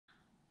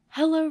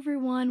Hello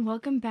everyone,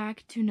 welcome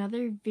back to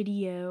another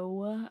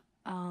video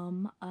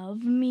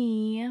of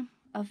mine.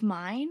 I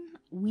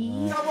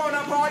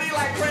wanna party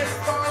like Chris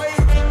Farley.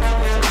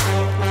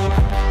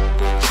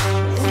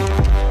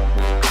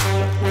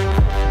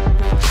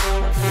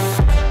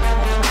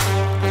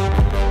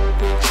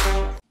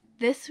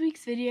 This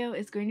week's video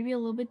is going to be a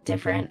little bit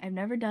different. I've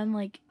never done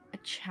like a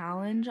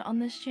challenge on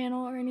this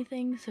channel or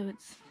anything, so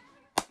it's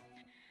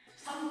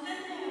something new.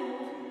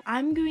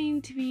 I'm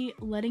going to be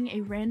letting a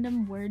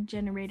random word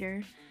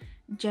generator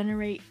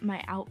generate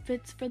my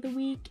outfits for the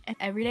week, and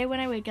every day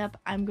when I wake up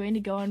I'm going to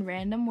go on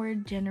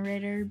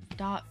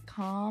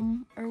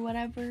randomwordgenerator.com or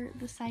whatever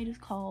the site is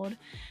called,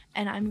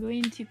 and I'm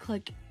going to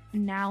click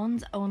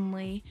nouns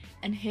only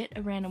and hit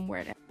a random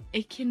word.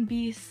 It can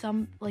be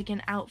some like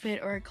an outfit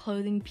or a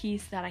clothing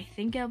piece that I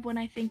think of when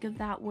I think of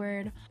that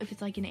word. If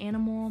it's like an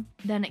animal,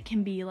 then it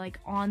can be like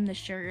on the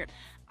shirt.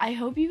 I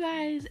hope you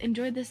guys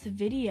enjoyed this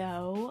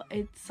video.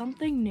 It's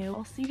something new.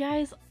 I'll see you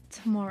guys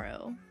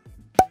tomorrow.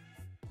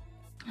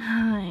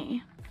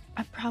 Hi.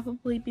 I'd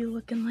probably be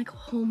looking like a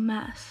whole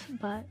mess,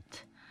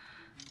 but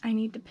I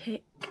need to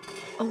pick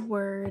a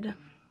word.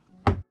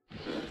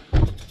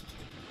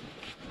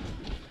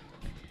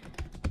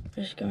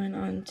 Just going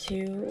on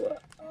to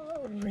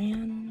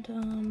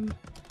random word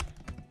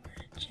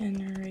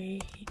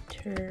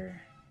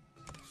generator.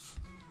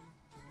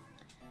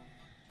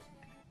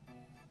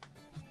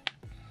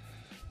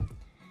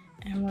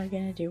 And we're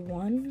gonna do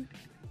one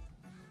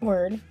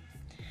word,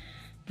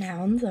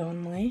 nouns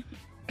only.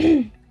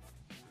 The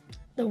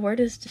word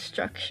is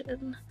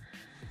destruction.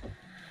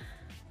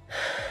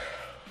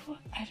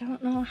 I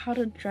don't know how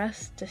to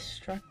dress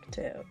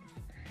destructive.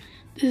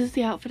 This is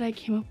the outfit I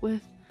came up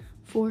with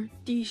for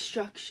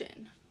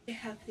destruction. I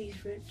have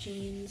these ripped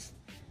jeans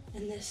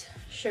and this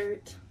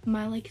shirt.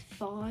 My like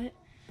thought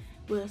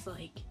was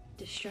like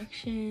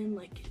destruction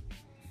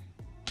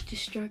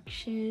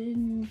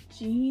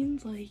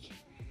jeans, like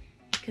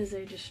because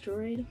they're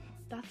destroyed.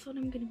 That's what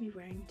I'm gonna be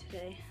wearing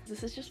today.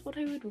 This is just what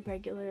I would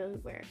regularly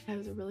wear. I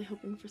was really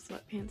hoping for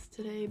sweatpants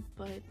today,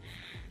 but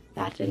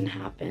that didn't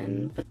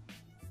happen. But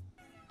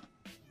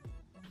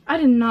I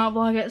did not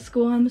vlog at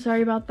school. I'm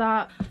sorry about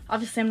that.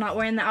 Obviously, I'm not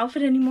wearing the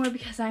outfit anymore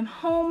because I'm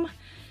home.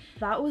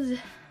 That was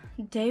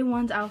day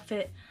one's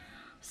outfit.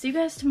 See you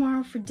guys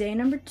tomorrow for day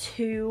number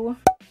 2.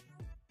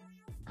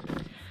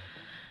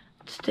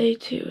 It's day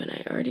 2 and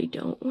I already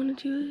don't want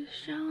to do this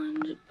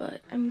challenge,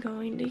 but I'm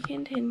going to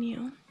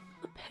continue.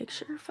 A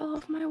picture fell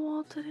off my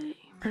wall today.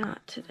 Or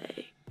not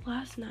today.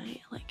 Last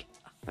night, like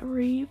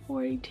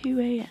 3:42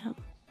 a.m.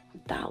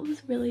 That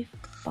was really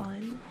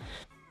fun.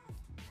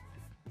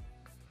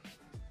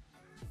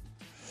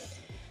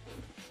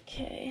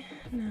 Okay,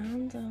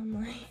 nouns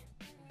only.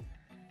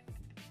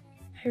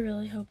 I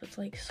really hope it's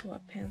like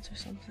sweatpants or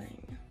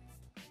something.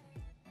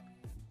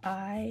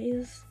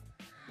 Eyes.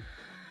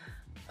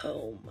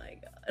 Oh my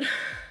god.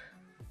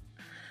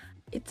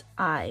 It's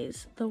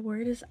eyes. The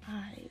word is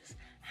eyes.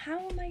 How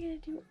am I gonna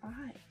do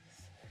eyes?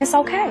 It's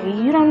okay.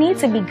 You don't need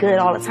to be good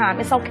all the time.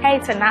 It's okay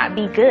to not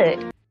be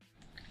good.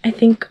 I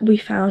think we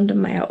found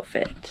my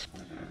outfit.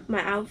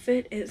 My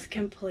outfit is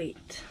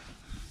complete.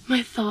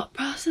 My thought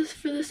process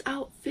for this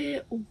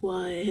outfit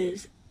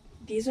was,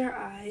 these are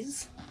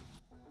eyes.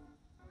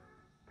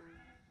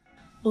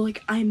 Well,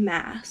 like eye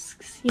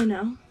masks, you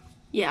know?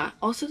 Yeah,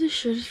 also the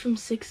shirt is from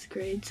 6th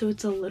grade, so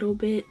it's a little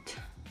bit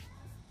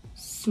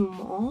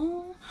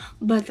small,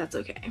 but that's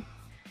okay.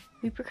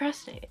 We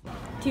procrastinate.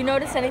 Do you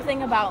notice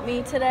anything about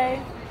me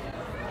today?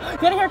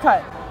 Get a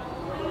haircut.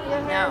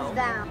 Your hair's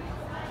down.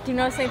 Do you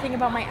notice anything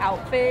about my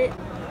outfit?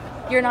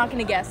 You're not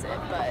gonna guess it,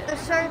 but... The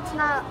shirt's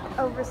not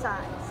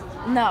oversized.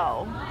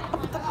 No.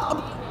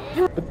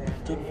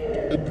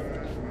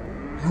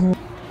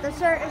 The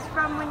shirt is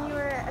from when you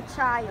were a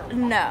child.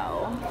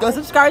 No. Go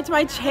subscribe to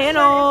my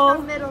channel.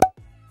 From middle.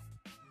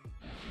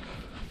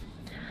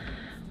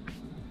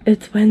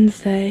 It's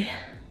Wednesday.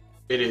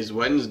 It is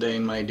Wednesday,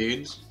 my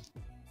dudes.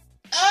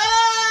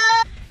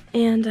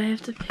 And I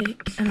have to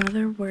pick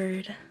another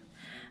word.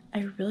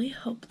 I really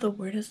hope the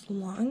word is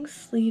long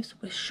sleeves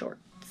with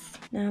shorts.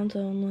 Nouns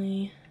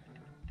only.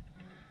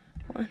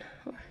 One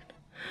word.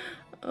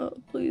 Oh,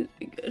 please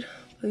be good.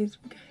 Please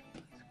be good. Please be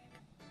good.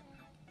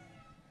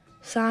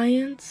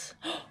 Science.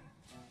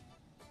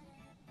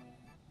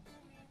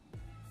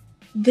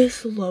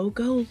 This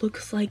logo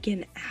looks like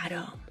an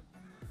atom.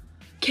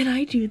 Can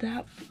I do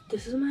that?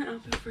 This is my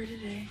outfit for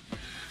today.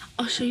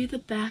 I'll show you the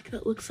back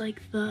that looks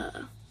like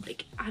the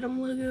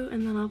atom logo,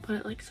 and then I'll put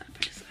it like side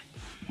by side.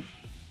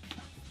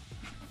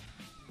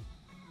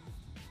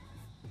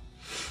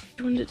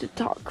 I wanted to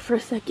talk for a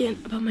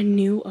second about my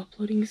new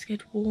uploading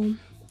schedule.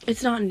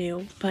 It's not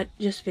new, but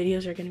just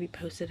videos are going to be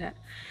posted at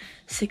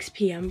 6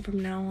 p.m. from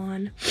now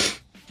on.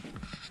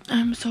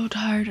 I'm so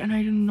tired and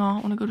I do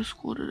not want to go to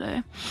school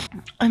today.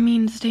 I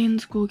mean, stay in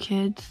school,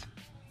 kids.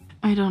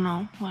 I don't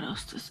know what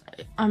else to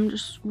say. I'm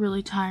just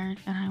really tired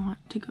and I want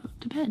to go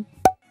to bed.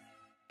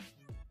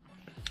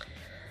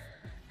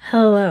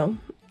 Hello.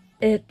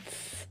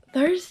 It's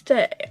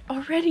Thursday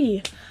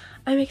already.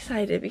 I'm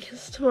excited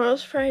because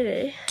tomorrow's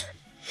Friday.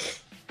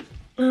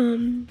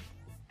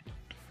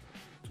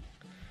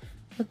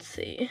 Let's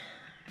see.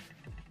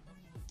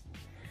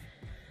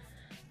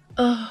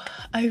 Oh,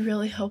 I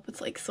really hope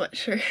it's like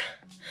sweatshirt.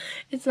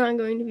 It's not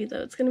going to be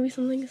though. It's gonna be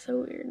something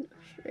so weird.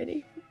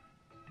 Ready?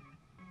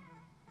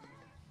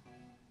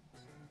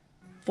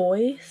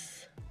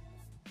 Voice.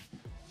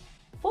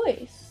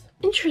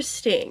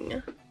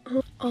 Interesting.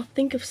 I'll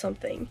think of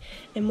something,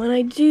 and when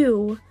I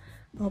do,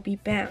 I'll be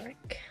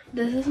back.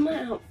 This is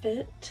my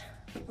outfit.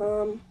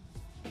 I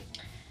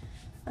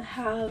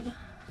have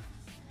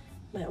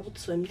my old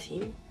swim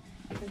team,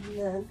 and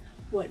then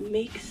what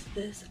makes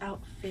this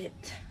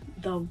outfit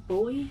the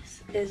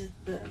voice is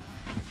the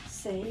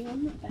saying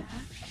on the back.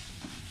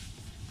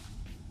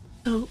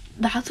 So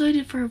that's what I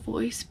did for a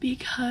voice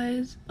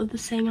because of the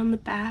saying on the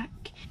back.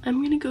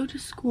 I'm gonna go to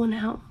school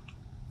now,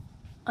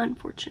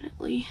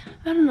 unfortunately.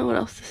 I don't know what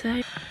else to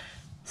say.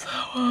 So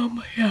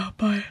yeah,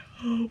 bye.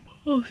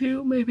 I'll see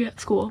you maybe at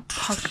school.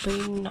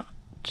 Probably not.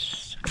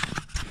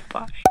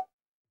 Bye.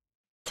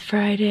 It's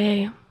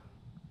Friday,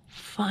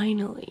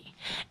 finally,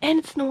 and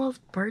it's Noel's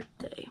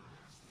birthday.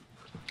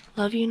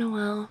 Love you,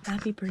 Noel.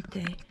 Happy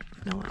birthday,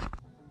 Noel.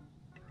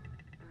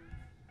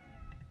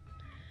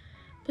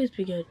 Please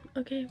be good.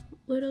 Okay,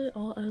 literally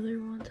all other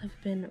ones have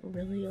been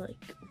really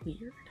like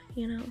weird,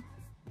 you know?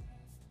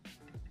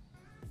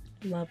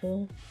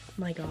 Level,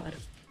 my god.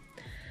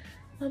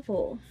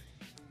 Level.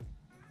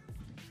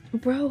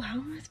 Bro, how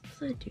am I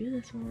supposed to do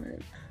this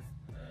one?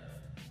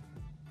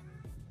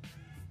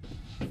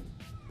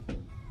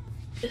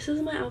 This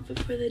is my outfit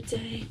for the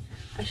day.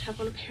 I just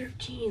have on a pair of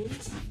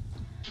jeans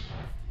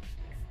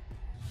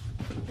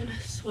and a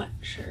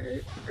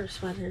sweatshirt or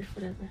sweater,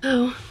 whatever.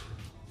 So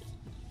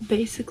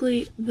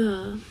basically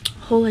the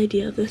whole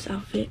idea of this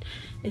outfit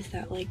is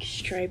that like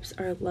stripes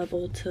are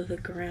level to the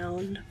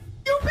ground.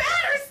 You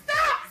better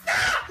stop!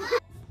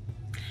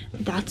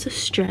 That's a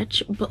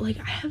stretch, but like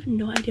I have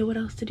no idea what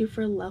else to do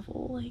for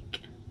level,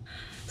 like,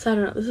 so I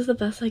don't know. This is the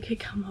best I could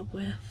come up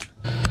with.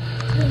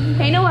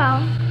 Hey,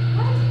 Noel.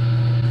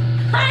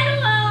 Hi,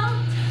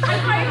 Noel! I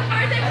brought your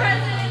birthday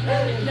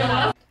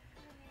present!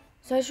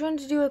 So I just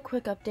wanted to do a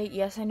quick update.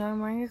 Yes, I know I'm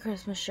wearing a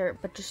Christmas shirt,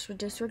 but just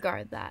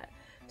disregard that.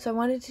 So I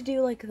wanted to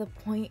do like the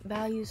point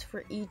values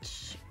for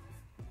each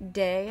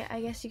day,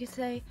 I guess you could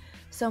say.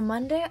 So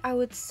Monday, I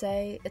would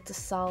say it's a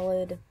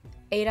solid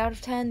 8 out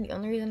of 10. The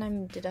only reason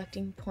I'm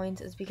deducting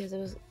points is because it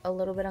was a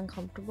little bit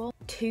uncomfortable.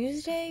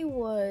 Tuesday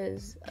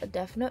was a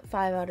definite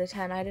 5 out of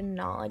 10. I did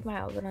not like my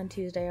outfit on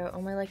Tuesday. I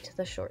only liked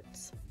the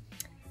shorts.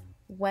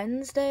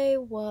 Wednesday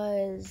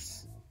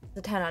was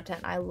a 10 out of 10.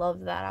 I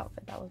loved that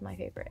outfit. That was my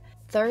favorite.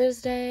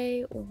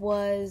 Thursday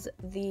was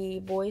the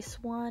voice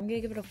one. I'm gonna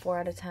give it a 4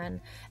 out of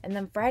 10. And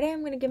then Friday,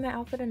 I'm gonna give my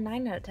outfit a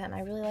 9 out of 10. I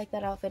really like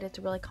that outfit. It's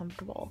really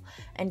comfortable.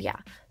 And yeah,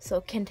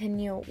 so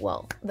continue.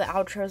 Well, the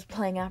outro is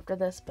playing after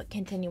this, but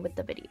continue with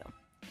the video.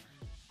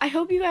 I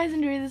hope you guys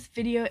enjoyed this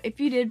video. If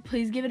you did,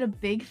 please give it a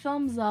big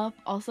thumbs up.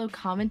 Also,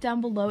 comment down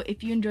below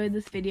if you enjoyed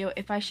this video,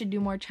 if I should do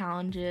more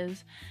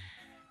challenges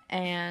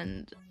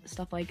and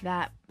stuff like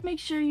that. Make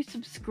sure you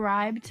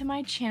subscribe to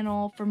my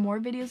channel for more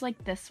videos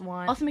like this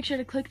one. Also, make sure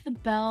to click the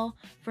bell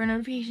for a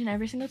notification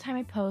every single time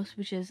I post,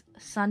 which is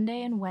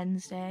Sunday and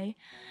Wednesday.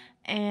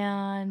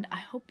 And I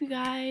hope you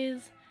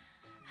guys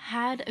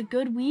had a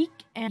good week.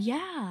 And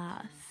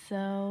yeah,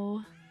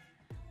 so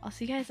I'll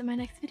see you guys in my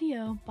next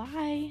video.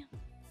 Bye.